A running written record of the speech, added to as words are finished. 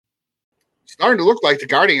starting to look like the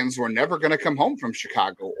Guardians were never going to come home from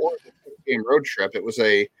Chicago or the game road trip. It was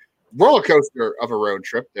a roller coaster of a road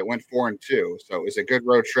trip that went 4-2. So it was a good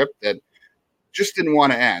road trip that just didn't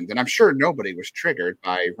want to end. And I'm sure nobody was triggered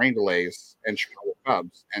by rain delays and Chicago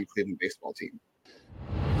Cubs and Cleveland baseball team.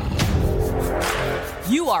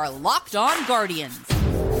 You are Locked On Guardians,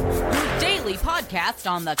 your daily podcast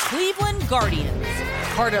on the Cleveland Guardians,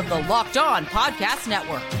 part of the Locked On Podcast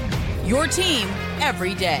Network, your team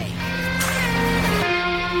every day.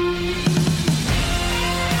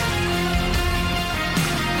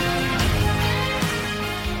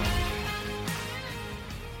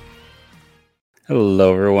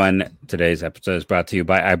 Hello, everyone. Today's episode is brought to you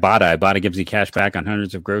by Ibotta. Ibotta gives you cash back on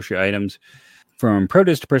hundreds of grocery items, from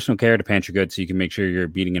produce to personal care to pantry goods, so you can make sure you're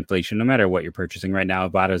beating inflation no matter what you're purchasing. Right now,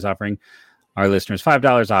 Ibotta is offering our listeners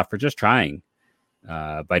 $5 off for just trying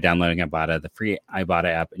by downloading Ibotta, the free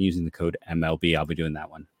Ibotta app, and using the code MLB. I'll be doing that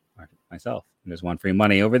one myself. There's one free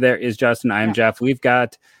money. Over there is Justin. I am Jeff. We've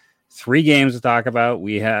got 3 games to talk about.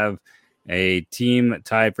 We have a team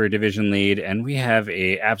tied for a division lead, and we have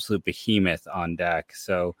a absolute behemoth on deck.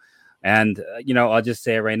 So, and I'll just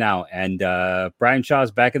say it right now. And Brian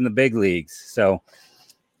Shaw's back in the big leagues, so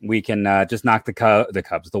we can just knock the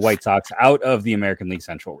Cubs, the White Sox, out of the American League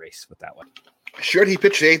Central race with that one. Should he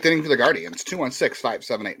pitch the 8th inning for the Guardians?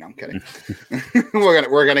 2-1-6-5-7-8. No, I'm kidding.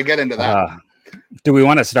 we're gonna get into that. Do we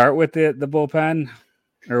want to start with the bullpen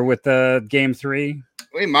or with the game 3?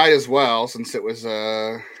 We might as well, since it was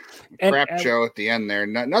crap show at the end there.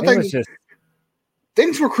 Nothing.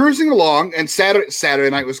 Things were cruising along, and Saturday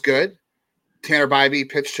night was good. Tanner Bybee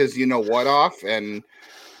pitched his you-know-what off, and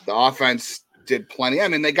the offense did plenty. I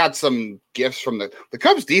mean, they got some gifts from the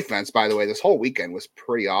Cubs defense, by the way. This whole weekend was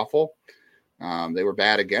pretty awful. They were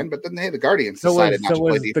bad again, but then the Guardians decided not to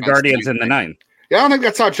play defense. The Guardians in the 9th. Yeah, I don't think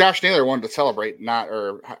that's how Josh Naylor wanted to celebrate,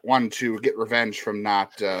 wanted to get revenge from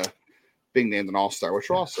not being named an all-star, which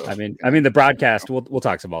will also. I mean, the broadcast. We'll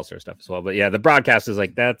talk some all-star stuff as well, but yeah, the broadcast is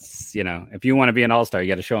like, that's if you want to be an all-star, you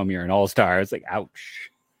got to show them you're an all-star. It's like, ouch.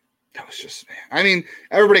 That was just, man. I mean,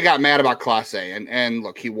 everybody got mad about Clase, and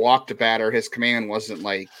look, he walked a batter. His command wasn't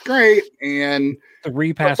like great, and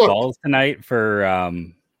 3 pass balls tonight for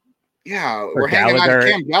we're hanging on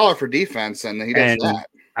Cam Gallagher for defense, and he does that.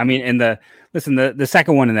 I mean, the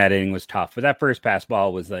second one in that inning was tough, but that first pass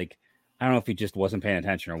ball was like, I don't know if he just wasn't paying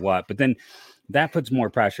attention or what, but then that puts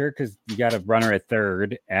more pressure because you got a runner at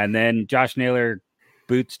third, and then Josh Naylor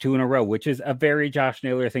boots 2 in a row, which is a very Josh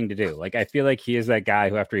Naylor thing to do. Like, I feel like he is that guy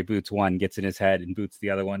who, after he boots one, gets in his head and boots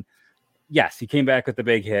the other one. Yes, he came back with the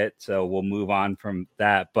big hit, so we'll move on from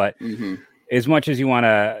that. But as much as you want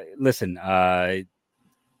to listen,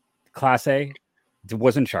 Clase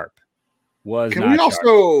wasn't sharp. Can we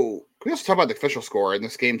also talk about the official score in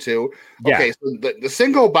this game too? Yeah. Okay, so the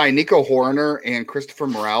single by Nico Horner and Christopher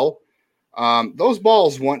Morel, those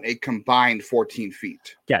balls went a combined 14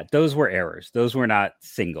 feet. Yeah, those were errors. Those were not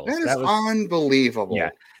singles. That was unbelievable. Yeah,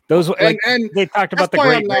 those and they talked about the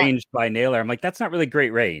great range by Naylor. I'm like, that's not really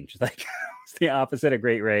great range. Like, it's the opposite of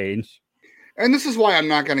great range. And this is why I'm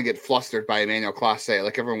not going to get flustered by Emmanuel Clase.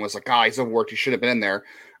 Like, everyone was like, he's overworked. He should have been in there.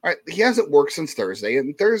 All right, he hasn't worked since Thursday.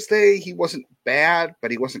 And Thursday, he wasn't bad, but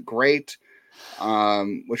he wasn't great,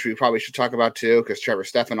 which we probably should talk about too, because Trevor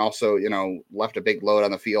Stephan also, left a big load on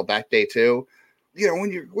the field that day too.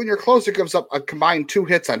 When your closer gives up a combined 2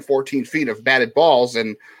 hits on 14 feet of batted balls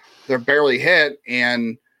and they're barely hit,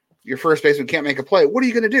 and your first baseman can't make a play, what are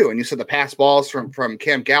you going to do? And you said the pass balls from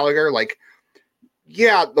Cam Gallagher, like,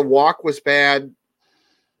 yeah, the walk was bad.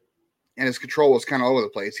 And his control was kind of all over the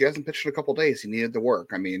place. He hasn't pitched in a couple days. He needed the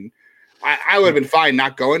work. I mean, I would have been fine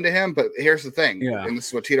not going to him, but here's the thing. Yeah. And this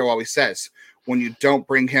is what Tito always says. When you don't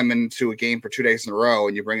bring him into a game for 2 days in a row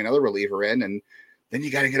and you bring another reliever in, and then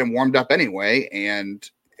you got to get him warmed up anyway. And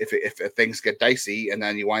if things get dicey, and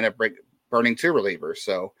then you wind up burning 2 relievers.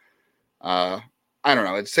 So I don't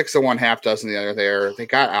know. It's 6 of one, half dozen the other there. They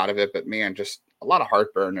got out of it, but man, just a lot of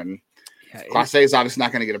heartburn. And Clase is obviously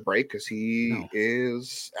not going to get a break because he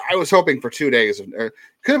is. I was hoping for 2 days. Could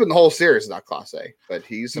have been the whole series without Clase, but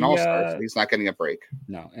he's an all-star. So he's not getting a break.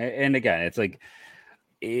 No, and again, it's like,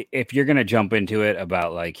 if you're going to jump into it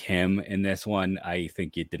about like him in this one, I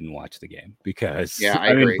think you didn't watch the game, because I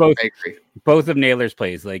agree. I agree. Both of Naylor's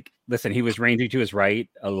plays, like, listen, he was ranging to his right.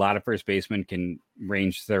 A lot of first basemen can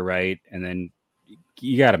range to their right, and then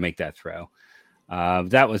you got to make that throw.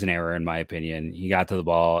 That was an error, in my opinion. He got to the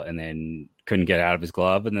ball and then couldn't get out of his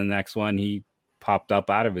glove. And then the next one, he popped up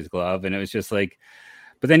out of his glove. And it was just like,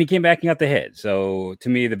 but then he came back and got the hit. So to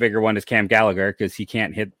me, the bigger one is Cam Gallagher, because he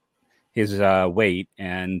can't hit his weight.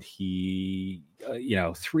 And he,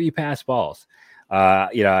 3 pass balls.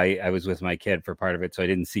 I was with my kid for part of it, so I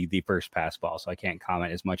didn't see the first pass ball, so I can't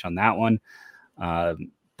comment as much on that one.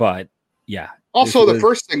 But yeah. Also, the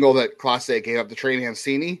first single that Class A gave up to Trey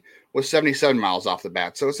Mancini was 77 miles off the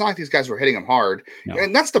bat. So it's not like these guys were hitting him hard. No.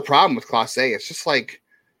 And that's the problem with Class A. It's just like,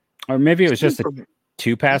 or maybe it was just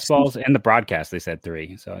 2 pass balls. In the broadcast they said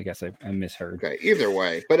 3, so I guess I misheard. Okay, either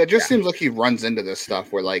way, but it just seems like he runs into this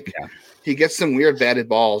stuff where he gets some weird batted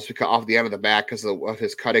balls because off the end of the bat because of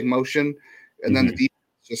his cutting motion, and then the defense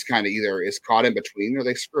just kind of either is caught in between or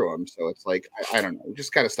they screw him. So it's like I don't know, we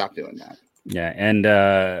just got to stop doing that. Yeah, and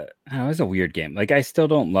it was a weird game. Like, I still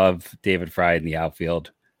don't love David Fry in the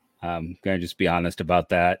outfield. I'm gonna just be honest about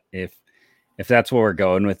that. If that's where we're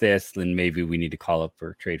going with this, then maybe we need to call up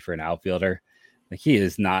for trade for an outfielder. Like, he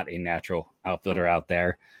is not a natural outfielder out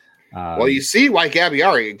there. Well, you see why Gabby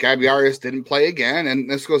didn't play again, and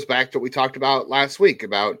this goes back to what we talked about last week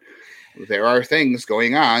about there are things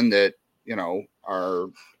going on that are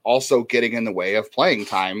also getting in the way of playing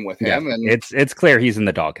time with him. Yeah, and it's clear he's in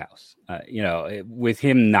the doghouse. With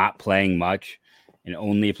him not playing much and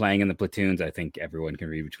only playing in the platoons, I think everyone can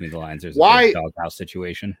read between the lines. There's a doghouse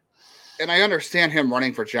situation. And I understand him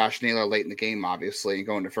running for Josh Naylor late in the game, obviously,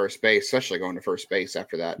 going to first base, especially going to first base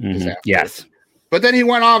after that disaster. Yes. But then he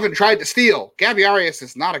went off and tried to steal. Gabby Arias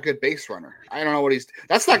is not a good base runner. I don't know what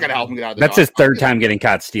that's not going to help him get out of the That's his third time getting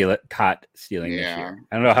caught stealing this year.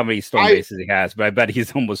 I don't know how many stolen bases he has, but I bet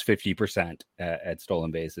he's almost 50% at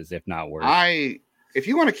stolen bases, if not worse. If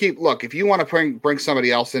you want to bring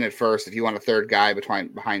somebody else in at first, if you want a third guy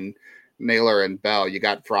behind Naylor and Bell, you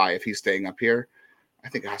got Fry if he's staying up here. I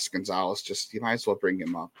think Oscar Gonzalez, you might as well bring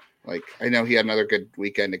him up. Like, I know he had another good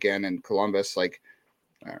weekend again in Columbus. Like,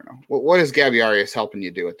 I don't know. What is Gabby Arias helping you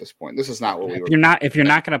do at this point? This is not what we were. If you're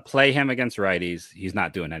not going to play him against righties, he's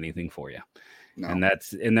not doing anything for you. No. And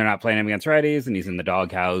they're not playing him against righties, and he's in the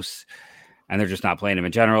doghouse, and they're just not playing him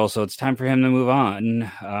in general. So it's time for him to move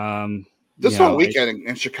on. This whole weekend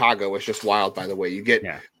in Chicago was just wild, by the way. You get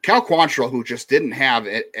Cal Quantrill, who just didn't have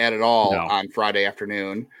it at all on Friday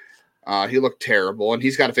afternoon. He looked terrible, and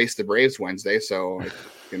he's got to face the Braves Wednesday. So,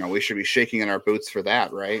 we should be shaking in our boots for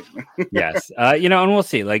that, right? Yes. And we'll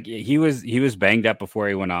see. Like, he was banged up before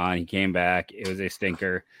he went on. He came back. It was a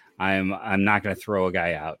stinker. I'm not going to throw a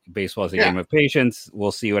guy out. Baseball is a game of patience.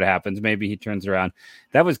 We'll see what happens. Maybe he turns around.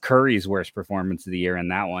 That was Curry's worst performance of the year in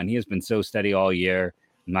that one. He has been so steady all year.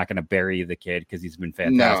 I'm not going to bury the kid because he's been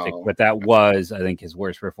fantastic, but that was, I think, his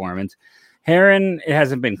worst performance. Heron, it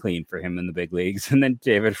hasn't been clean for him in the big leagues. And then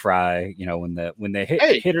David Fry, when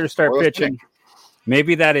the hitters start pitching,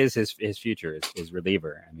 maybe that is his future, his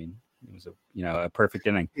reliever. I mean, it was a perfect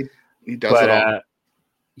inning. He does it all.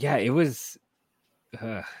 It was,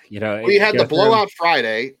 we had the blowout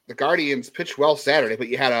Friday. The Guardians pitched well Saturday, but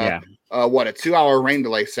you had a 2-hour rain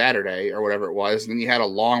delay Saturday or whatever it was. And then you had a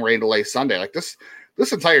long rain delay Sunday. Like this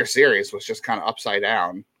entire series was just kind of upside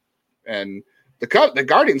down. And the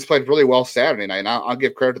Guardians played really well Saturday night. And I'll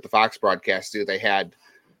give credit to the Fox broadcast too.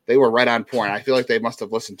 They were right on point. I feel like they must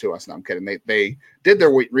have listened to us. No, I'm kidding. They did their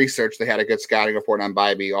research. They had a good scouting report on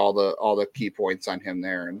Bybee, all the key points on him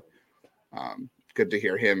there, and good to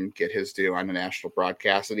hear him get his due on the national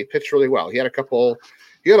broadcast. And he pitched really well. He had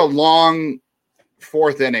a long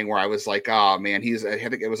fourth inning where I was like, oh man, I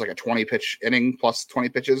think it was like a 20 pitch inning plus 20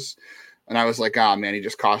 pitches. And I was like, oh man, he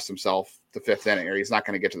just cost himself the fifth inning, or he's not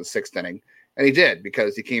going to get to the sixth inning. And he did,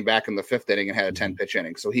 because he came back in the fifth inning and had a 10 pitch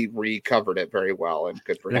inning. So he recovered it very well, and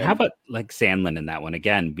good for him. How about like Sandlin in that one,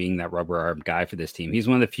 again, being that rubber armed guy for this team? He's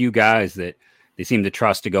one of the few guys that they seem to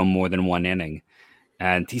trust to go more than one inning.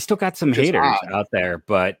 And he's still got some haters out there,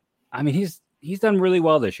 but I mean, he's done really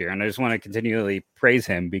well this year. And I just want to continually praise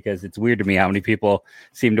him, because it's weird to me how many people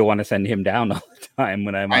seem to want to send him down all the time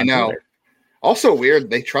when I'm on Twitter. Also weird,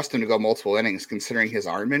 they trust him to go multiple innings considering his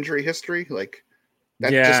arm injury history. Like,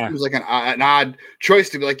 that just seems like an odd choice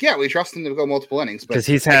to be like, we trust him to go multiple innings. Because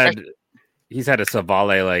he's had a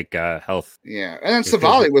Savale health. Yeah, and then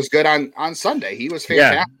Savale was good on Sunday. He was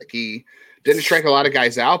fantastic. He didn't strike a lot of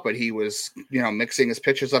guys out, but he was mixing his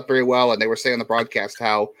pitches up very well. And they were saying on the broadcast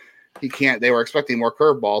how they were expecting more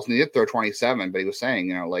curveballs, and he did throw 27. But he was saying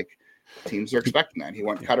teams are expecting that. He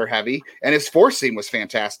went cutter heavy, and his four seam was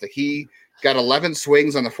fantastic. He got 11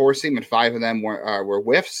 swings on the four seam, and 5 of them were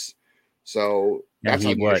whiffs. So that's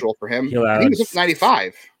unusual for him. He was up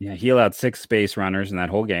 95. Yeah, he allowed 6 base runners in that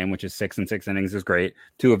whole game, which is 6 in 6 innings is great.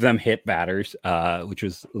 2 of them hit batters, which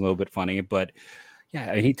was a little bit funny. But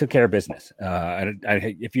yeah, he took care of business.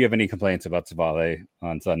 If you have any complaints about Savale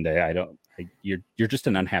on Sunday, you're just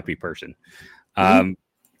an unhappy person. But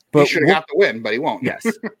he should have got the win, but he won't. Yes,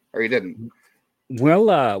 or he didn't.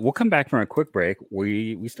 We'll come back from a quick break.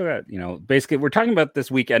 We still got, basically we're talking about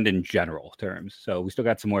this weekend in general terms. So we still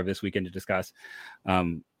got some more of this weekend to discuss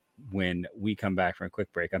when we come back from a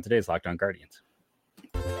quick break on today's Locked On Guardians.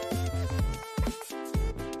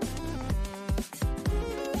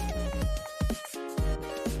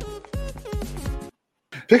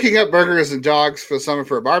 Picking up burgers and dogs for the Summer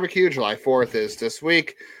for a Barbecue. July 4th is this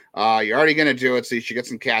week. You're already going to do it, so you should get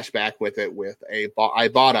some cash back with it with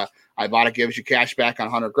Ibotta. Ibotta gives you cash back on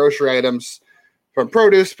 100 grocery items from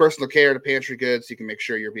produce, personal care to pantry goods. You can make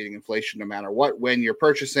sure you're beating inflation no matter what when you're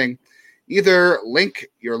purchasing. Either link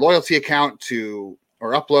your loyalty account to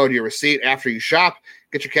or upload your receipt after you shop.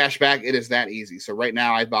 Get your cash back. It is that easy. So right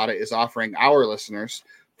now, Ibotta is offering our listeners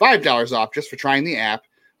 $5 off just for trying the app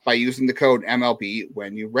by using the code MLB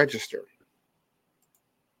when you register.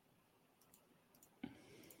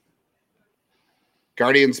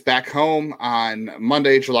 Guardians back home on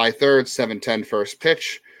Monday, July 3rd, 7:10 first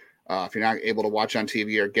pitch. If you're not able to watch on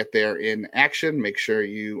TV or get there in action, make sure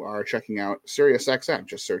you are checking out SiriusXM.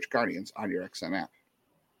 Just search Guardians on your XM app.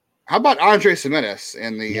 How about Andre Cimitas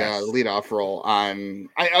in the leadoff role on?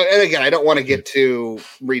 And again, I don't want to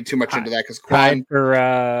read too much into that because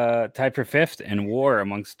tied for fifth in WAR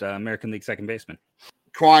amongst American League second basemen.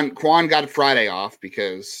 Quan got Friday off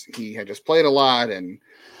because he had just played a lot and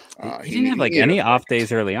he didn't have any off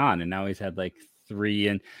days early on, and now he's had like 3,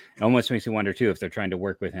 and it almost makes me wonder too if they're trying to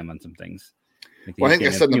work with him on some things. Well, I think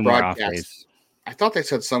they said in the broadcast. I thought they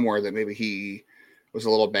said somewhere that maybe he was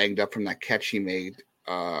a little banged up from that catch he made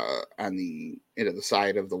on the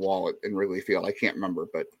side of the wall in Wrigley Field. I can't remember,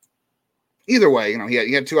 but either way,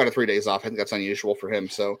 he had 2 out of 3 days off. I think that's unusual for him,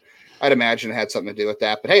 so I'd imagine it had something to do with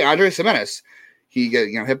that. But hey, Andre Cimitas, he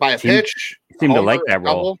got hit by a pitch. Seemed to like that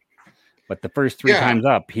role. But the first 3 times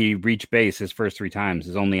up, he reached base his first 3 times.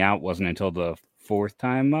 His only out wasn't until the 4th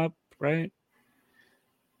time up, right?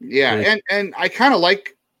 Yeah, and I kind of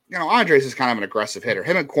like, Andres is kind of an aggressive hitter.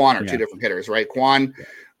 Him and Quan are 2 different hitters, right? Quan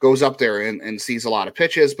goes up there and sees a lot of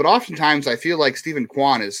pitches, but oftentimes I feel like Stephen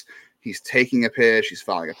Quan he's taking a pitch, he's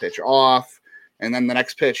fouling a pitch off, and then the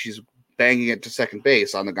next pitch he's banging it to second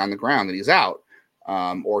base on the ground and he's out.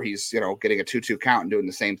 Or he's, getting a 2-2 count and doing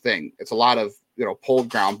the same thing. It's a lot of, pulled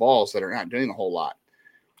ground balls that are not doing a whole lot.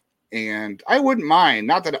 And I wouldn't mind,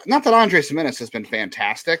 not that Andre Cimitas has been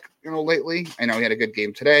fantastic, lately. I know he had a good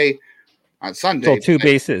game today on Sunday. So 2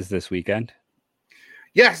 bases this weekend.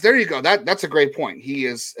 Yes, there you go. That's a great point. He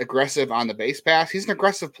is aggressive on the base pass. He's an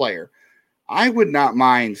aggressive player. I would not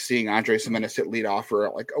mind seeing Andre Cimitas hit leadoff for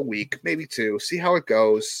like a week, maybe 2, see how it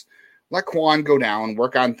goes. Let Quan go down,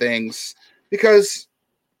 work on things. Because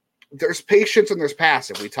there's patience and there's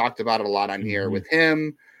passive. We talked about it a lot on here with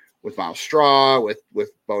him, with Miles Straw, with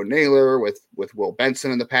Bo Naylor, with Will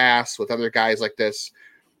Benson in the past, with other guys like this.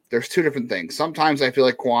 There's 2 different things. Sometimes I feel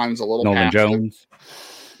like Quan's a little Nolan passive. Jones.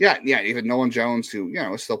 Yeah, is Nolan Jones, who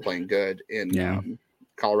is still playing good in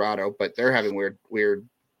Colorado, but they're having weird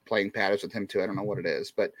playing patterns with him too. I don't know what it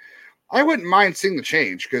is, but I wouldn't mind seeing the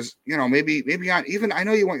change because maybe on even I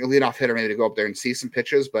know you want your leadoff hitter maybe to go up there and see some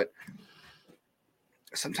pitches, but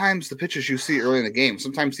sometimes the pitches you see early in the game,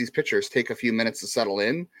 sometimes these pitchers take a few minutes to settle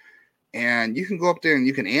in, and you can go up there and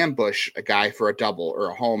you can ambush a guy for a double or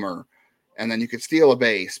a homer, and then you could steal a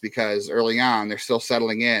base because early on they're still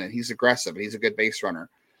settling in, and he's aggressive and he's a good base runner.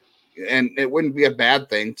 And it wouldn't be a bad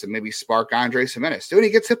thing to maybe spark Andre Cimitas. And he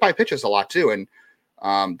gets hit by pitches a lot too, and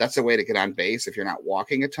that's a way to get on base if you're not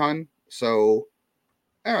walking a ton. So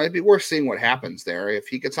I don't know, it'd be worth seeing what happens there if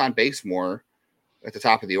he gets on base more at the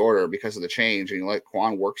top of the order because of the change, and you let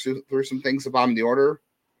Quan work through some things at the bottom of the order.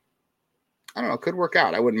 I don't know, it could work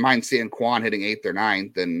out. I wouldn't mind seeing Quan hitting 8th or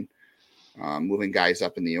 9th and moving guys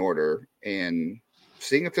up in the order and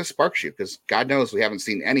seeing if this sparks you, because God knows we haven't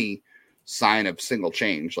seen any sign of single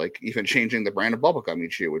change. Like even changing the brand of bubblegum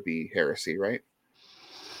each year would be heresy, right?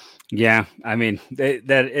 Yeah, I mean,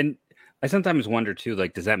 and I sometimes wonder too,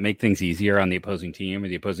 like, does that make things easier on the opposing team or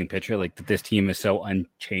the opposing pitcher? Like that this team is so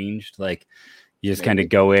unchanged, like you just kind of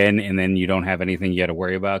go in and then you don't have anything you got to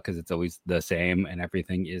worry about because it's always the same and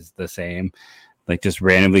everything is the same, like just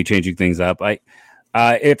randomly changing things up.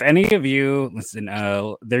 If any of you listen,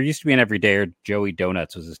 there used to be an everydayer, Joey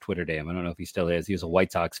Donuts was his Twitter name. I don't know if he still is. He was a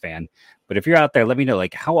White Sox fan, but if you're out there, let me know,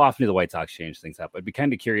 like, how often do the White Sox change things up? I'd be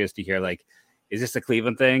kind of curious to hear, like, is this a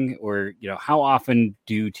Cleveland thing, or, how often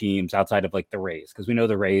do teams outside of like the Rays? Because we know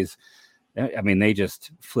the Rays, I mean, they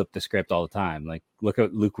just flip the script all the time. Like, look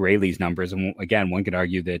at Luke Raley's numbers. And again, one could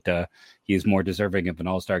argue that he is more deserving of an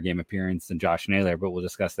all-star game appearance than Josh Naylor, but we'll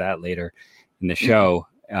discuss that later in the show.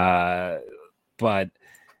 But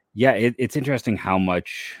yeah, it's interesting how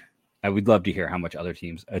much I would love to hear how much other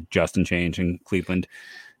teams adjust and change in Cleveland.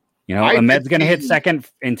 I Ahmed's could going to hit see- second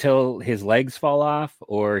until his legs fall off,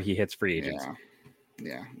 or he hits free agents.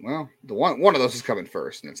 Yeah. Well, the one of those is coming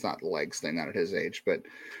first, and it's not the legs thing, not at his age. But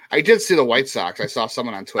I did see the White Sox. I saw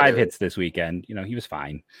someone on Twitter. 5 hits this weekend. He was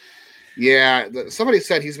fine. Yeah, somebody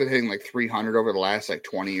said he's been hitting like 300 over the last like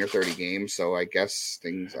 20 or 30 games. So I guess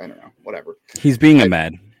things, I don't know, whatever. He's being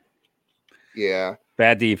Ahmed. Yeah.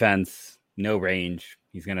 Bad defense, no range.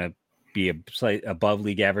 He's going to be a slight above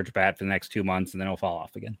league average bat for the next 2 months, and then he'll fall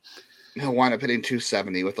off again. He'll wind up hitting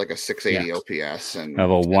 270 with like a 680 OPS and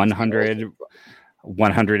of a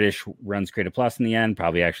 100-ish runs created plus in the end,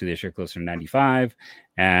 probably actually this year closer to 95,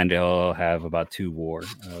 and he'll have about 2 WAR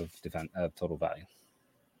of total value.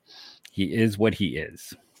 He is what he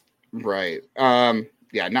is. Right.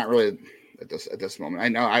 Yeah, not really at this moment. I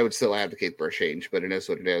know I would still advocate for a change, but it is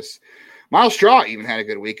what it is. Miles Straw even had a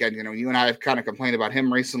good weekend. You and I have kind of complained about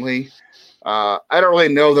him recently. I don't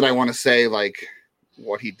really know that I want to say like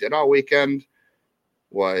what he did all weekend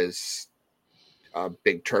was a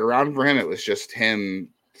big turnaround for him. It was just him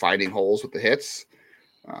finding holes with the hits.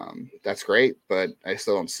 That's great, but I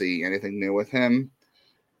still don't see anything new with him.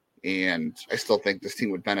 And I still think this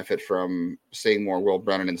team would benefit from seeing more Will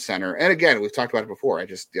Brennan in center. And again, we've talked about it before. I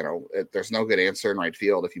just, there's no good answer in right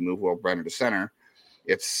field if you move Will Brennan to center.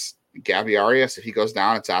 It's Gabby Arias. If he goes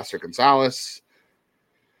down, it's Oscar Gonzalez.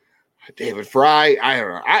 David Fry. I don't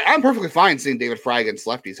know. I'm perfectly fine seeing David Fry against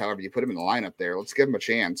lefties. However, you put him in the lineup there. Let's give him a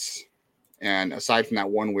chance. And aside from that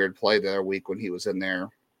one weird play the other week when he was in there,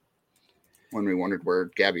 when we wondered where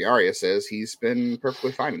Gabby Arias is, he's been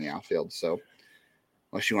perfectly fine in the outfield. So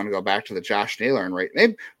unless you want to go back to the Josh Naylor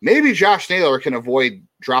and maybe Josh Naylor can avoid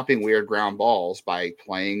dropping weird ground balls by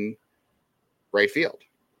playing right field.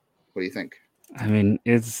 What do you think? I mean,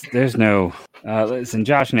 there's no listen,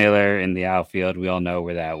 Josh Naylor in the outfield, we all know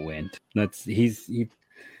where that went. Is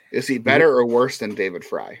he better or worse than David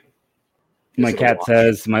Fry? My cat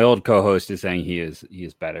says my old co-host is saying he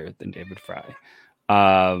is better than David Fry.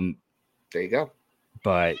 There you go.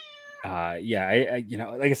 But yeah, I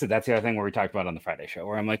like I said, that's the other thing where we talked about on the Friday show,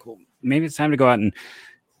 where I'm like, well, maybe it's time to go out and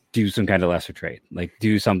do some kind of lesser trade, like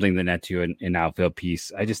do something that nets you an outfield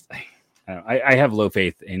piece. I don't know. I have low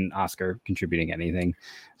faith in Oscar contributing anything.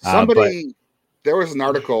 There was an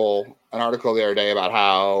article the other day about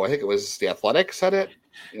how I think it was The Athletic said it.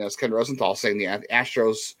 It's Ken Rosenthal saying the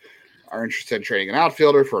Astros are interested in trading an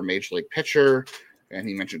outfielder for a major league pitcher. And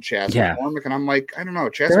he mentioned Chas McCormick, and I'm like, I don't know.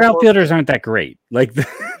 Their outfielders aren't that great. Like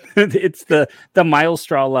it's the Miles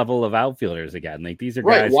Straw level of outfielders again. Like these are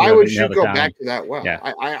guys. Right. Why would you go back to that? Well,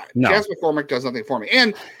 yeah. Chas McCormick does nothing for me.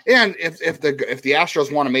 And if the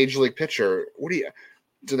Astros want a major league pitcher,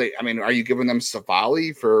 are you giving them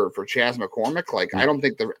Savali for Chas McCormick? Like, I don't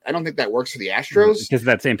think that works for the Astros. Because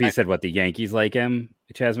that same piece said what the Yankees like him,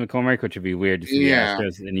 Chas McCormick, which would be weird to see the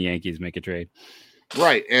Astros and the Yankees make a trade.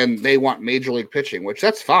 Right, and they want major league pitching, which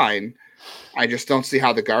that's fine. I just don't see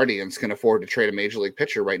how the Guardians can afford to trade a major league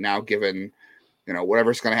pitcher right now, given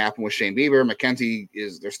whatever's going to happen with Shane Bieber. McKenzie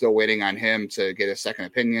they're still waiting on him to get a second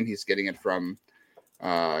opinion. He's getting it from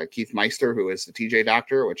Keith Meister, who is the TJ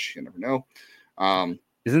doctor, which you never know.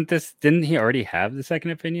 Didn't he already have the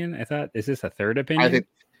second opinion? I thought, is this a third opinion? I think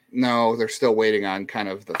no, they're still waiting on kind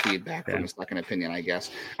of the feedback from the second opinion, I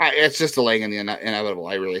guess. It's just delaying in the inevitable,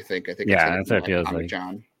 I really think. I think that's what it feels like.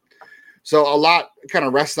 John. So a lot kind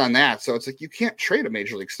of rests on that. So it's like you can't trade a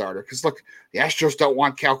major league starter because look, the Astros don't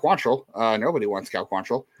want Cal Quantrill. Nobody wants Cal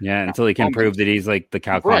Quantrill. Yeah, until he can prove that he's like the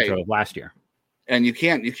Cal Quantrill of last year. And you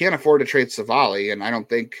can't afford to trade Savali, and I don't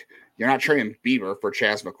think you're not trading Bieber for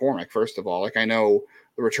Chas McCormick. First of all, like I know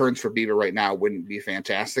the returns for Bieber right now wouldn't be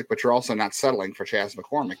fantastic, but you're also not settling for Chas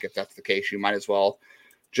McCormick. If that's the case, you might as well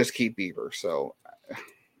just keep Bieber. So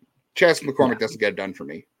Chas McCormick doesn't get it done for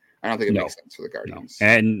me. I don't think it makes sense for the Guardians. No.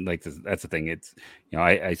 And like that's the thing. It's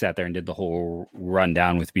I sat there and did the whole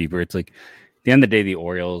rundown with Bieber. It's like at the end of the day, the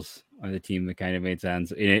Orioles are the team that kind of made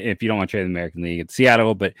sense. If you don't want to trade the American League, it's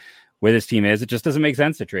Seattle, but where this team is, it just doesn't make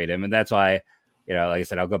sense to trade him. And that's why, like I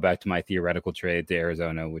said, I'll go back to my theoretical trade to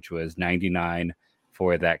Arizona, which was 99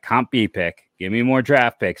 for that comp B pick. Give me more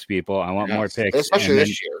draft picks, people. I want more picks. Especially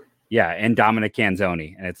this year. Yeah, and Dominic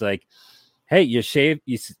Canzoni. And it's like, hey, you shave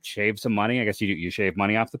some money. I guess you shave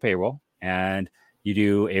money off the payroll, and you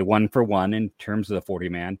do a 1-for-1 in terms of the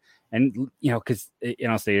 40-man. And, because,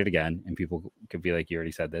 I'll say it again, and people could be like, you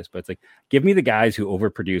already said this, but it's like, give me the guys who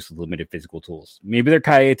overproduce with limited physical tools. Maybe they're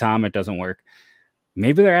Ka'ai Tom, it doesn't work.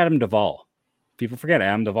 Maybe they're Adam Duvall. People forget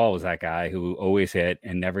Adam Duvall was that guy who always hit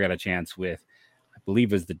and never got a chance with, I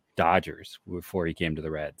believe is the Dodgers before he came to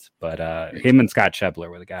the Reds. But him and Scott Schebler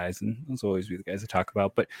were the guys, and those will always be the guys to talk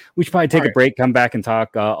about. But we should probably take a break, come back and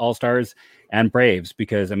talk All-Stars and Braves,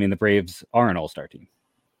 because, I mean, the Braves are an All-Star team.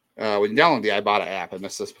 When you download the Ibotta app, I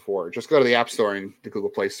missed this before, just go to the App Store and the Google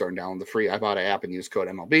Play Store and download the free Ibotta app and use code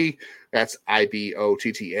MLB. That's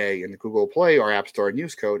IBOTTA in the Google Play or App Store and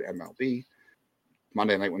use code MLB.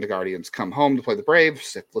 Monday night when the Guardians come home to play the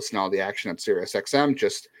Braves, listen to all the action at SiriusXM.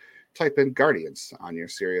 Just type in Guardians on your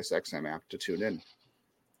SiriusXM app to tune in.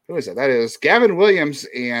 Who is it? That is Gavin Williams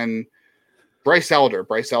and Bryce Elder.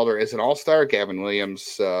 Bryce Elder is an all-star. Gavin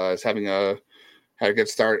Williams is had a good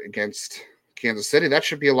start against Kansas City. That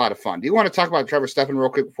should be a lot of fun. Do you want to talk about Trevor Stephan real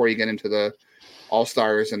quick before you get into the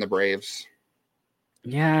all-stars and the Braves?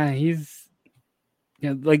 Yeah,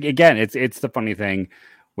 like, again, it's the funny thing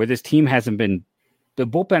where this team hasn't been. The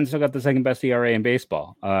bullpen still got the second best ERA in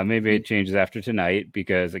baseball. Maybe it changes after tonight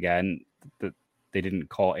because, again, they didn't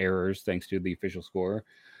call errors thanks to the official score.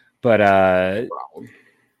 But,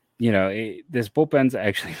 this bullpen's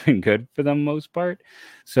actually been good for the most part.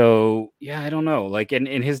 So, yeah, I don't know. Like, and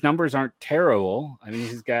his numbers aren't terrible. I mean,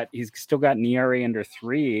 he's still got an ERA under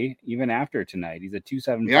 3 even after tonight. He's a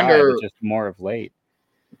 2.75, just more of late.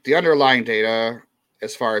 The underlying data,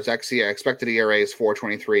 as far as expected ERA, is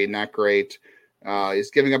 4.23, not great. He's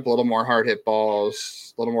giving up a little more hard hit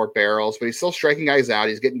balls, a little more barrels, but he's still striking guys out.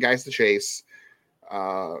 He's getting guys to chase.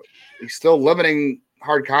 He's still limiting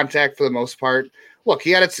hard contact for the most part. Look,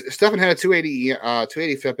 Stephan had a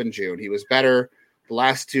 280 FIP in June. He was better. The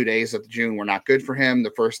last 2 days of June were not good for him.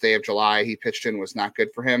 The first day of July he pitched in was not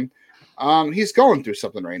good for him. He's going through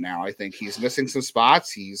something right now. I think he's missing some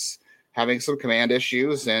spots. He's having some command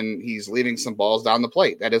issues, and he's leaving some balls down the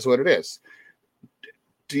plate. That is what it is.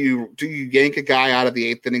 Do you yank a guy out of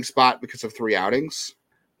the 8th inning spot because of 3 outings?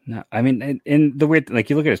 No, I mean, in the weird, like,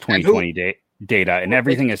 you look at his 2020 data, and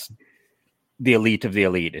everything is the elite of the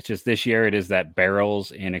elite. It's just this year it is that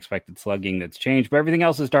barrels and expected slugging that's changed, but everything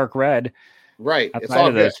else is dark red. Right. It's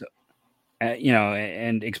all good.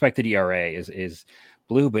 And expected ERA is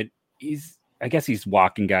blue, but I guess he's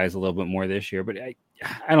walking guys a little bit more this year, but I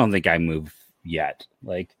don't think I move yet.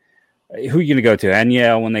 Like, who are you going to go to?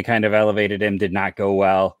 Enya, when they kind of elevated him, did not go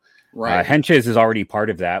well. Right. Henches is already part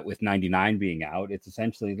of that with 99 being out. It's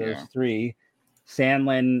essentially those 3.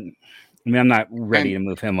 Sandlin, I mean, I'm not ready to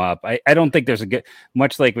move him up. I don't think there's a good,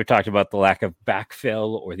 much like we talked about the lack of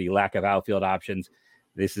backfill or the lack of outfield options.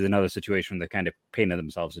 This is another situation where they kind of painted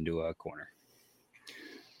themselves into a corner.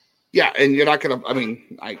 Yeah, and you're not going to, I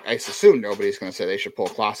mean, I assume nobody's going to say they should pull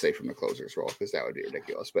Clase from the closer's role because that would be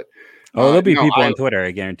ridiculous. But there'll be people on Twitter,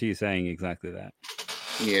 I guarantee you, saying exactly that.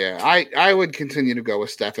 Yeah, I would continue to go with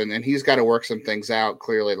Stephan, and he's got to work some things out.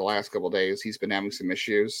 Clearly, the last couple of days, he's been having some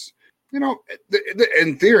issues. You know,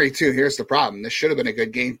 in theory, too, here's the problem. This should have been a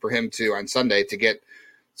good game for him, too, on Sunday to get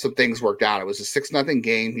some things worked out. It was a 6-0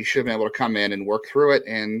 game. He should have been able to come in and work through it,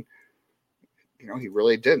 and he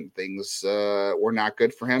really didn't. Things were not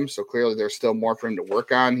good for him. So clearly there's still more for him to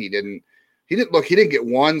work on. He didn't get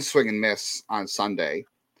one swing and miss on Sunday.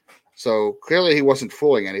 So clearly he wasn't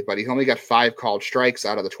fooling anybody. He only got 5 called strikes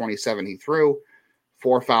out of the 27 he threw,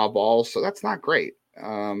 4 foul balls. So that's not great.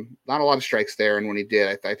 Not a lot of strikes there. And when he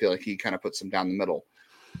did, I feel like he kind of puts them down the middle.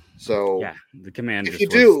 So yeah, the command if you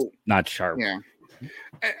do not sharp. Yeah.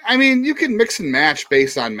 I mean, you can mix and match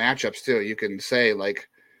based on matchups too. You can say, like,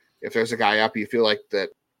 if there's a guy up, you feel like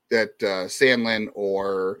that Sandlin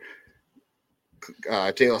or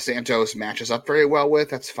De Los Santos matches up very well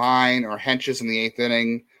with, that's fine. Or Henches in the 8th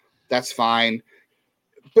inning, that's fine.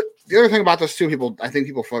 But the other thing about those two people, I think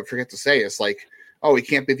people forget to say is like, oh, he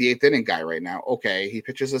can't be the 8th inning guy right now. Okay, he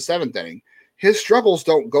pitches the 7th inning. His struggles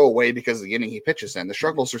don't go away because of the inning he pitches in. The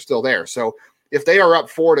struggles are still there. So if they are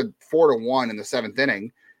up 4-1 in the 7th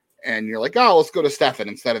inning, and you're like, oh, let's go to Stephan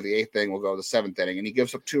instead of the 8th inning, we'll go to the 7th inning, and he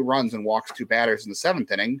gives up 2 runs and walks 2 batters in the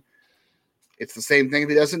 7th inning, it's the same thing if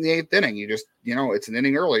he does in the 8th inning. You just, it's an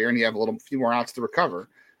inning earlier, and you have a few more outs to recover.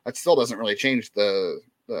 That still doesn't really change the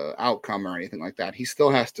outcome or anything like that. He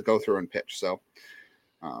still has to go through and pitch. So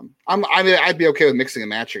I'd be okay with mixing and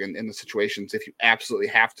matching in the situations if you absolutely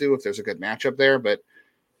have to, if there's a good matchup there. But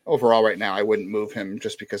overall, right now, I wouldn't move him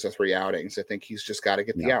just because of 3 outings. I think he's just got to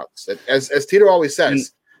get the outs. As Tito always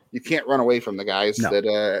says, you can't run away from the guys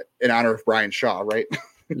that in honor of Brian Shaw, right?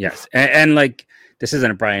 Yes. And like, this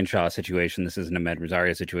isn't a Brian Shaw situation. This isn't a Med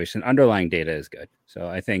Rosario situation. Underlying data is good. So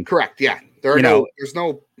I think. Correct. Yeah. There's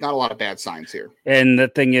not a lot of bad signs here. And the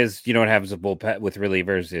thing is, what happens with bullpen with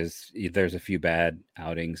relievers is there's a few bad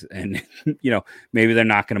outings, and, maybe they're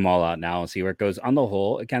knocking them all out now and see where it goes. On the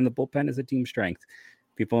whole, again, the bullpen is a team strength.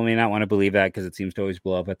 People may not want to believe that because it seems to always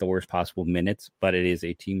blow up at the worst possible minutes, but it is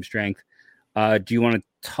a team strength. Do you want to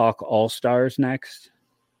talk all-stars next?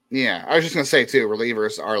 Yeah, I was just going to say, too,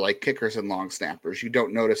 relievers are like kickers and long snappers. You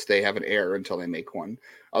don't notice they have an error until they make one.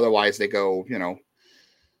 Otherwise, they go,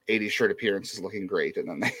 80 shirt appearances looking great, and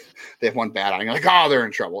then they have one bad eye. You're like, oh, they're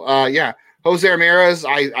in trouble. Yeah, Jose Ramirez,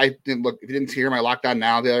 I didn't look. If you didn't hear my Lockdown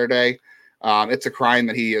Now the other day, it's a crime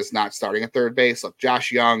that he is not starting at third base. Look,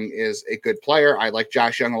 Josh Young is a good player. I like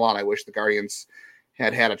Josh Young a lot. I wish the Guardians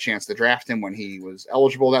had a chance to draft him when he was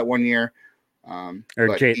eligible that one year.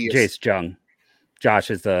 Jace Jung. Josh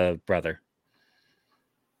is the brother.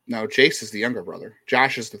 No, Jace is the younger brother.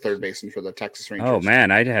 Josh is the third baseman for the Texas Rangers. Oh, man,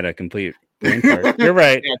 I had a complete brain fart. You're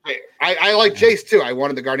right. Yeah, I like Jace, too. I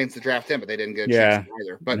wanted the Guardians to draft him, but they didn't get a chance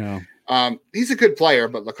either. But no. He's a good player.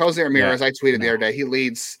 But Jose Ramirez, I tweeted the other day, he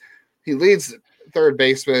leads third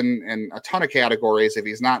baseman in a ton of categories. If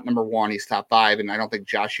he's not number one, he's top 5. And I don't think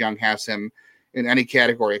Josh Young has him in any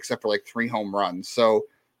category except for like 3 home runs. So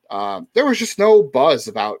there was just no buzz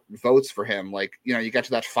about votes for him. Like, you get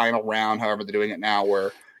to that final round, however they're doing it now,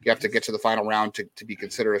 where you have to get to the final round to be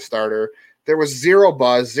considered a starter. There was zero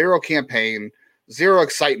buzz, zero campaign, zero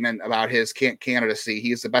excitement about his candidacy.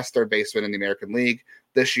 He's the best third baseman in the American League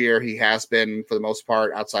this year. He has been for the most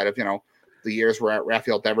part, outside of, the years where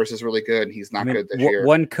Rafael Devers is really good. He's not good this year.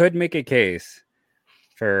 One could make a case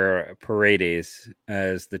for Paredes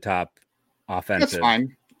as the top offensive. That's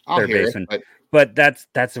fine. Third baseman. But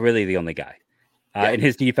that's really the only guy. And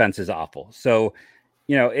his defense is awful. So,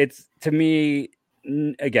 it's, to me,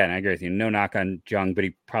 again, I agree with you. No knock on Jung, but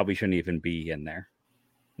he probably shouldn't even be in there.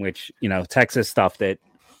 Which, Texas stuff that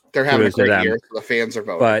they're having a great year. So the fans are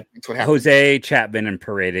voting. But that's what Jose, Chapman, and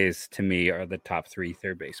Paredes, to me, are the top 3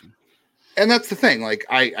 third basemen. And that's the thing. Like,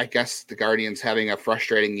 I guess the Guardians having a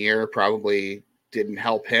frustrating year probably didn't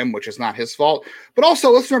help him, which is not his fault. But also,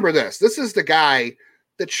 let's remember this. This is the guy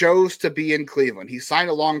that chose to be in Cleveland. He signed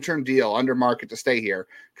a long-term deal under market to stay here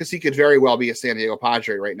because he could very well be a San Diego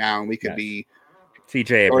Padre right now, and we could be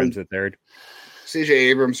C.J. Abrams at third. C.J.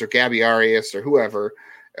 Abrams or Gabby Arias or whoever,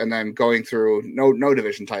 and then going through no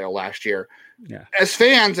division title last year. Yeah. As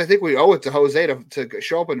fans, I think we owe it to Jose to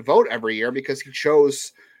show up and vote every year because he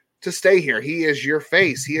chose to stay here. He is your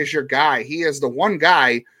face. He is your guy. He is the one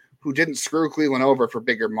guy who didn't screw Cleveland over for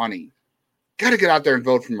bigger money. Got to get out there and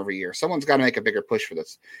vote for him every year. Someone's got to make a bigger push for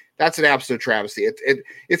this. That's an absolute travesty.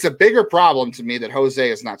 It's a bigger problem to me that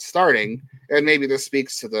Jose is not starting, and maybe this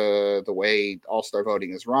speaks to the way All-Star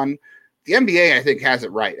voting is run. The NBA, I think, has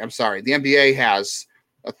it right. I'm sorry. The NBA has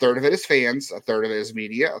a third of it is fans, a third of it is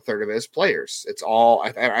media, a third of it is players. It's all.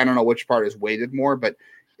 I don't know which part is weighted more, but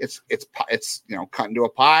it's cut into a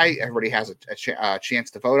pie. Everybody has a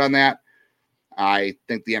chance to vote on that. I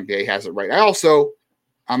think the NBA has it right.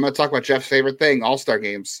 I'm going to talk about Jeff's favorite thing, All-Star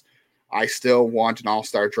games. I still want an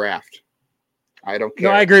All-Star draft. I don't care.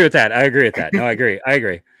 No, I agree with that. No, I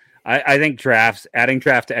agree. I think adding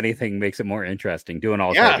draft to anything makes it more interesting. Do an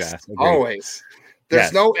All-Star draft. Always.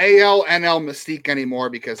 There's no AL, NL mystique anymore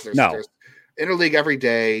because there's interleague every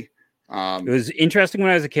day. It was interesting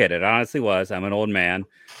when I was a kid. It honestly was. I'm an old man.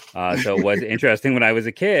 So it was interesting when I was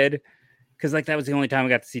a kid. Because that was the only time I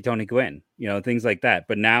got to see Tony Gwynn, things like that.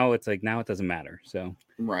 But now it's now it doesn't matter. So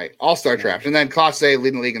right, All-Star draft, and then Clase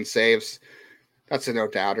leading the league in saves. That's a no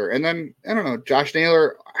doubter. And then I don't know, Josh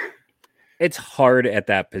Naylor. It's hard at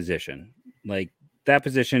that position. That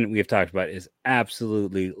position we have talked about is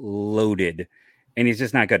absolutely loaded, and he's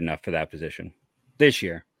just not good enough for that position this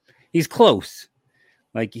year. He's close,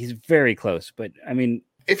 he's very close. But I mean,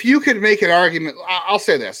 if you could make an argument, I'll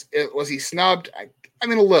say this: was he snubbed? I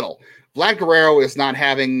mean, a little. Vlad Guerrero is not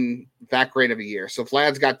having that great of a year. So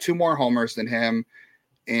Vlad's got 2 more homers than him,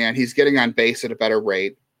 and he's getting on base at a better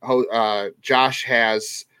rate. Josh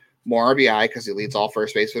has more RBI because he leads all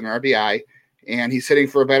first basemen in RBI, and he's hitting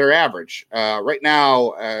for a better average. Right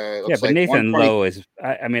now, but Nathan Lowe is –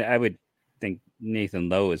 I would think Nathan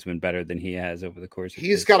Lowe has been better than he has over the course of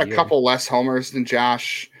He's got a couple less homers than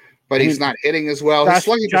Josh, but he's not hitting as well. His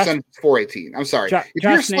slugging percentage is 418. I'm sorry. If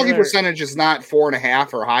your slugging percentage is not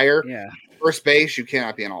 4.5 or higher, first base, you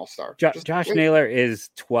cannot be an all-star. Josh Naylor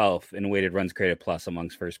is 12th in weighted runs created plus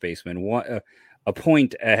amongst first basemen, a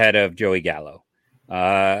point ahead of Joey Gallo.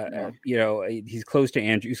 He's close to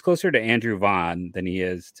Andrew. He's closer to Andrew Vaughn than he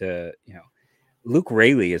is to, Luke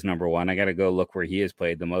Raley is number 1. I got to go look where he has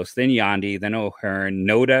played the most. Then Yandy, then O'Hearn.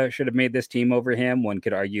 Noda should have made this team over him. One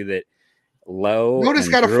could argue that Lowe. Noda's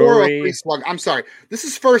got a 403 slug. I'm sorry. This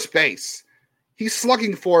is first base. He's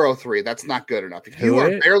slugging 403. That's not good enough. If you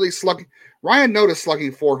are barely slugging, Ryan Noda's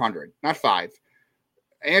slugging 400, not 5.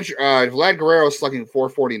 Vlad Guerrero slugging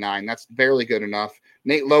 449. That's barely good enough.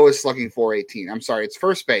 Nate Lowe is slugging .418. I'm sorry, it's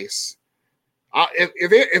first base.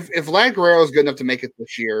 If Vlad Guerrero is good enough to make it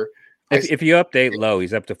this year, if you update Lowe,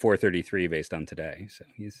 he's up to .433 based on today. So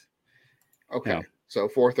he's okay. You know, so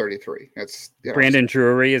 .433. That's Brandon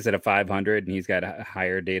Drury is at a 500, and he's got a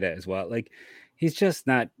higher data as well. Like he's just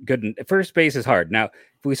not good. First base is hard. Now,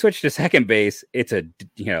 if we switch to second base, it's a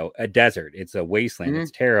desert. It's a wasteland.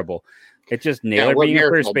 It's terrible. It's just Naylor being a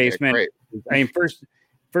first baseman. I mean,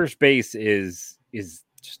 first base is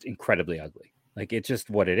just incredibly ugly. Like it's just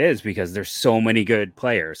what it is because there's so many good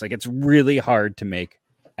players. Like it's really hard to make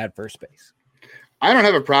at first base. I don't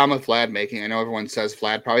have a problem with Vlad making. I know everyone says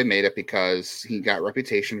Vlad probably made it because he got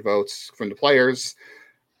reputation votes from the players,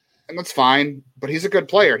 and that's fine. But he's a good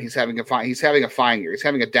player. He's having a fine year. He's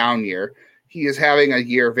having a down year. He is having a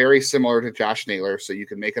year very similar to Josh Naylor. So you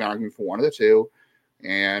can make an argument for one of the two.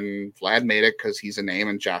 And Vlad made it because he's a name,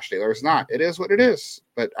 and Josh Naylor is not. It is what it is.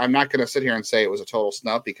 But I'm not going to sit here and say it was a total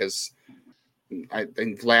snub because I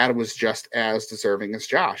think Vlad was just as deserving as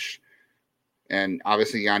Josh. And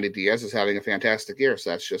obviously Yandy Diaz is having a fantastic year. So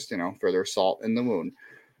that's just, further salt in the wound.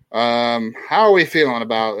 How are we feeling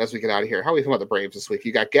about, as we get out of here, how are we feeling about the Braves this week?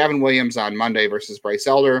 You got Gavin Williams on Monday versus Bryce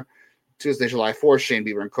Elder. Tuesday, July 4th, Shane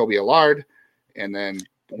Bieber and Kobe Allard. And then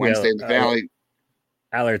Wednesday in the Valley.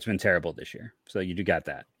 Allard's been terrible this year. So you do got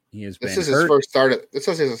that. This is his first start.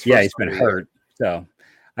 He's been hurt. So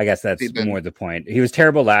I guess that's more the point. He was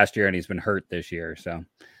terrible last year, and he's been hurt this year. So,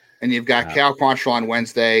 and you've got Cal Quantrill on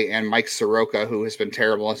Wednesday, and Mike Soroka, who has been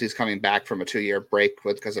terrible as he's coming back from a 2-year break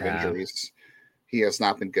because of injuries. He has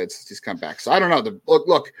not been good since he's come back. So I don't know.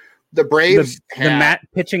 Look, the Braves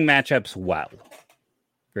pitching matchups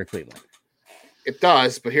for Cleveland. It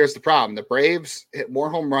does, but here's the problem. The Braves hit more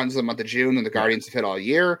home runs in the month of June than the Guardians have hit all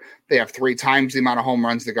year. They have 3 times the amount of home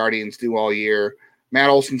runs the Guardians do all year. Matt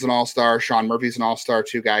Olson's an all-star. Sean Murphy's an all-star,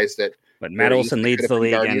 2 guys that... But Matt Olson leads the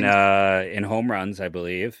league in home runs, I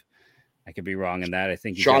believe. I could be wrong in that. I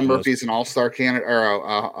think Sean Murphy's an all-star candidate,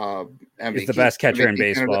 or he's the best catcher in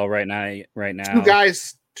baseball right now.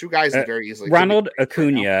 Two guys that very easily... Ronald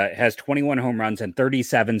Acuna has 21 home runs and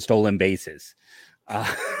 37 stolen bases.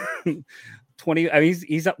 20. I mean,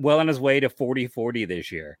 he's well on his way to 40-40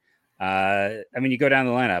 this year. I mean, you go down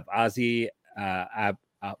the lineup. Ozzy,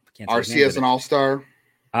 Arcia is an all-star.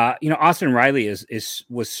 Austin Riley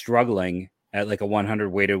was struggling at like a 100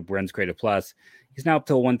 weighted runs created plus. He's now up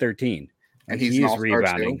to 113, and he's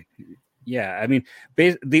rebounding. Too. Yeah, I mean,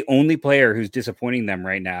 the only player who's disappointing them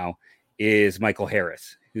right now is Michael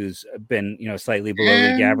Harris, who's been slightly below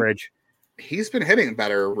league average. He's been hitting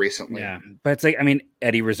better recently. Yeah, but it's like, I mean,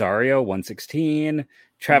 Eddie Rosario, 116.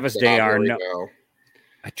 Travis Desarnaud.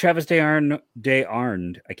 Travis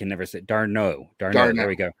Desarnaud. I can never say Darno. There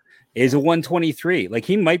we go. Is a 123. Like,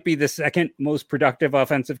 he might be the second most productive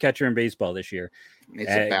offensive catcher in baseball this year.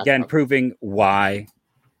 Again, proving why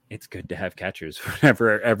it's good to have catchers.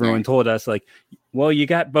 Whenever everyone told us, like, well, you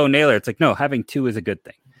got Bo Naylor. It's like, no, having 2 is a good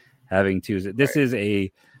thing. This is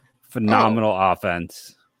a phenomenal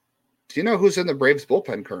offense. Do you know who's in the Braves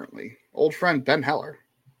bullpen currently? Old friend Ben Heller.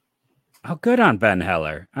 Oh, good on Ben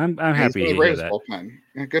Heller. I'm happy to hear that. Bullpen.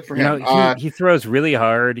 Yeah, good for him. He throws really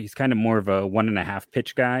hard. He's kind of more of a 1.5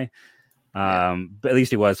 pitch guy. But at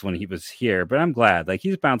least he was when he was here. But I'm glad. Like,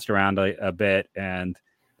 he's bounced around a bit, and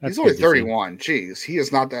he's only 31. Jeez, he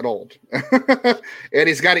is not that old. And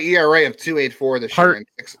he's got an ERA of 2.84 this year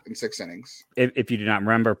in 6 innings. If you do not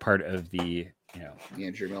remember, part of the the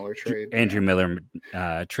Andrew Miller trade.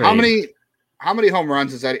 Trade. How many home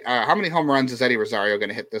runs is Eddie Rosario going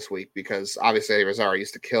to hit this week? Because obviously Eddie Rosario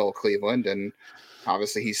used to kill Cleveland, and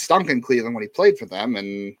obviously he stunk in Cleveland when he played for them,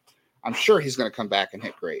 and I'm sure he's going to come back and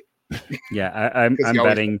hit great. Yeah, I'm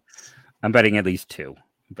betting at least 2.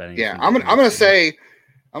 I'm going to say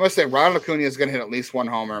Ronald Acuna is going to hit at least 1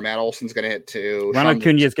 homer. Matt Olson's going to hit 2. Ronald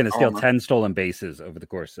Acuna is going to steal 10 stolen bases over the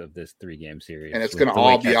course of this 3-game series, and it's going to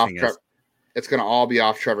all be off. It's going to all be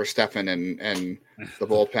off Trevor Stephan and the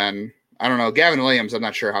bullpen. I don't know. Gavin Williams, I'm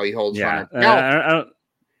not sure how he holds runners.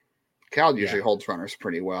 Cal usually holds runners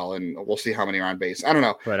pretty well, and we'll see how many are on base. I don't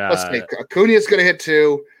know. But let's see. Acuna's going to hit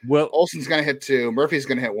 2. Olson's going to hit 2. Murphy's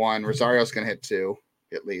going to hit 1. Rosario's going to hit 2,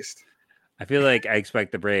 at least. I feel like I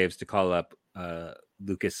expect the Braves to call up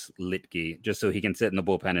Lucas Litke just so he can sit in the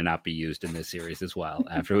bullpen and not be used in this series as well.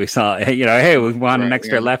 After we saw, hey, we want an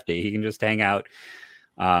extra lefty. He can just hang out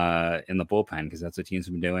in the bullpen because that's what teams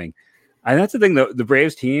have been doing. And that's the thing, though. The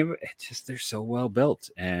Braves team, they're so well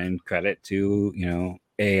built. And credit to,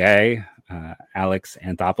 Alex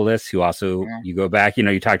Anthopoulos, who also, you go back,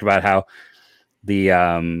 you talked about how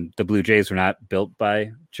the Blue Jays were not built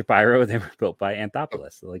by Shapiro. They were built by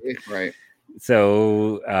Anthopoulos. Right.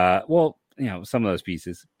 So, some of those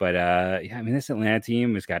pieces. But yeah, I mean, this Atlanta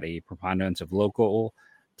team has got a preponderance of local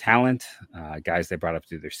talent, guys they brought up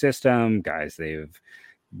through their system, guys they've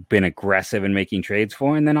been aggressive in making trades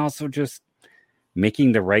for, and then also just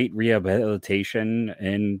making the right rehabilitation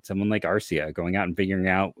in someone like Arcia, going out and figuring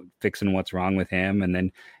out, fixing what's wrong with him, and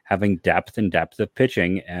then having depth of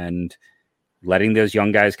pitching and letting those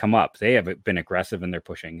young guys come up. They have been aggressive in their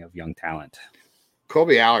pushing of young talent.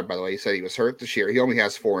 Colby Allard, by the way, he said he was hurt this year. He only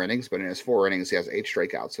has 4 innings, but in his 4 innings, he has 8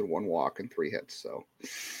 strikeouts and 1 walk and 3 hits. So,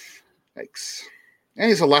 thanks. And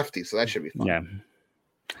he's a lefty, so that should be fun. Yeah.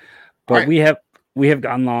 But right. we have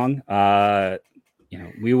gone long.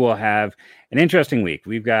 We will have an interesting week.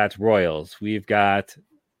 We've got Royals. We've got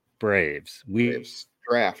Braves. Braves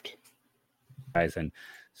draft. Guys, and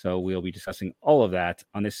so we'll be discussing all of that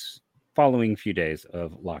on this following few days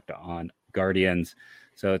of Locked On Guardians.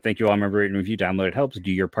 So thank you all. Remember, rate and review, download. It helps.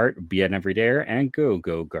 Do your part. Be an everydayer and go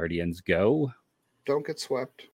Guardians, go. Don't get swept.